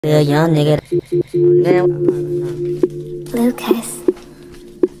Little young nigga. Lucas.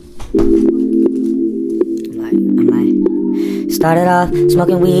 I'm like, started off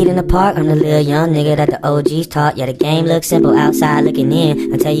smoking weed in the park. I'm the little young nigga that the OGs taught. Yeah, the game looks simple outside looking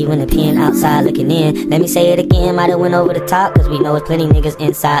in. I tell you when the pen outside looking in. Let me say it again, might have went over the top, cause we know it's plenty niggas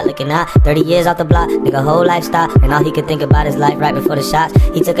inside looking out. 30 years off the block, nigga whole life stopped, and all he could think about is life right before the shots.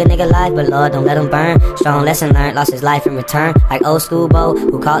 He took a nigga life, but Lord don't let him burn. Strong lesson learned, lost his life in return. Like old school Bo,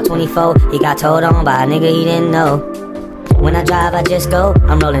 who caught 24. He got told on by a nigga he didn't know. When I drive, I just go,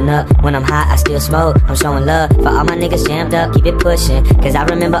 I'm rolling up. When I'm hot, I still smoke. I'm showing love for all my niggas jammed up, keep it pushing. Cause I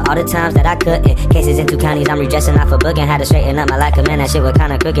remember all the times that I couldn't. Cases in 2 counties, I'm redressing out for booking. Had to straighten up my life, man, that shit was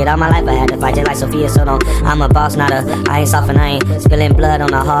kinda crooked. All my life I had to fight just like Sophia, so don't. I'm a boss, not a, I ain't soft and I ain't spilling blood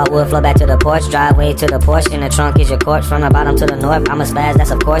on the hardwood. Flow back to the porch, driveway to the Porsche. In the trunk is your corpse, from the bottom to the north. I'm a spaz, that's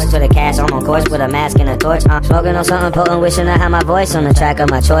of course, to the cash, I'm on course with a mask and a torch. I'm smoking on something potent, wishing I had my voice on the track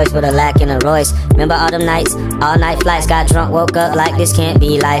of my choice with a lack in a Royce. Remember all them nights, all night flights, got drunk, woke up like this can't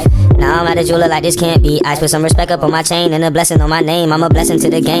be life. Now I'm at a jeweler like this can't be ice. Put some respect up on my chain and a blessing on my name. I'm a blessing to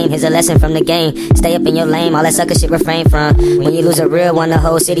the game, here's a lesson from the game. Stay up in your lane, all that sucker shit refrain from. When you lose a real one, the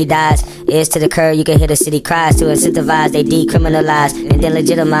whole city dies. Ears to the curb, you can hear the city cries. To incentivize, they decriminalize and then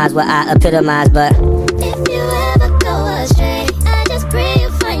legitimize what I epitomize. But If you ever go astray, I just pray you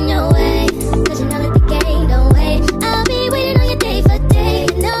find your way. Cause you know that the game don't wait. I'll be waiting on your day for day.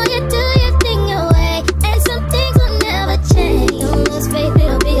 You know you do your thing your way, and some things will never change. Don't lose faith,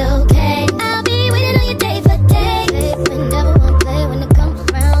 it'll be okay. I'll be waiting on your day for day. Faith will never won't play when it comes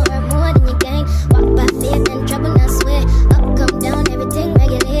around. Hurt more than you gain. Walk by faith and trouble, not swear. Up, come down, everything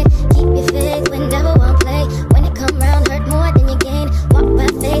regulate. Keep your faith when devil won't play. When it come round, hurt more than you gain. Walk by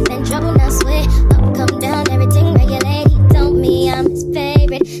faith and trouble, not swear. Up, come down, everything regulate. He told me I'm his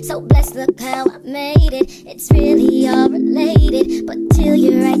favorite, so blessed, look how I made it. It's really all related, but till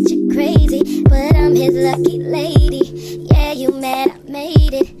you're right, you're crazy. But I'm his lucky lady. Yeah, you mad, I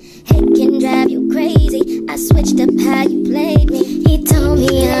made it. Hate can drive you crazy. I switched up how you played me. He told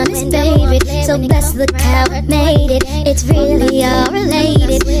me I'm his favorite, so blessed, look how I made it. It's really all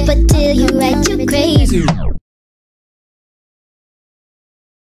related, but till you're right, you're crazy.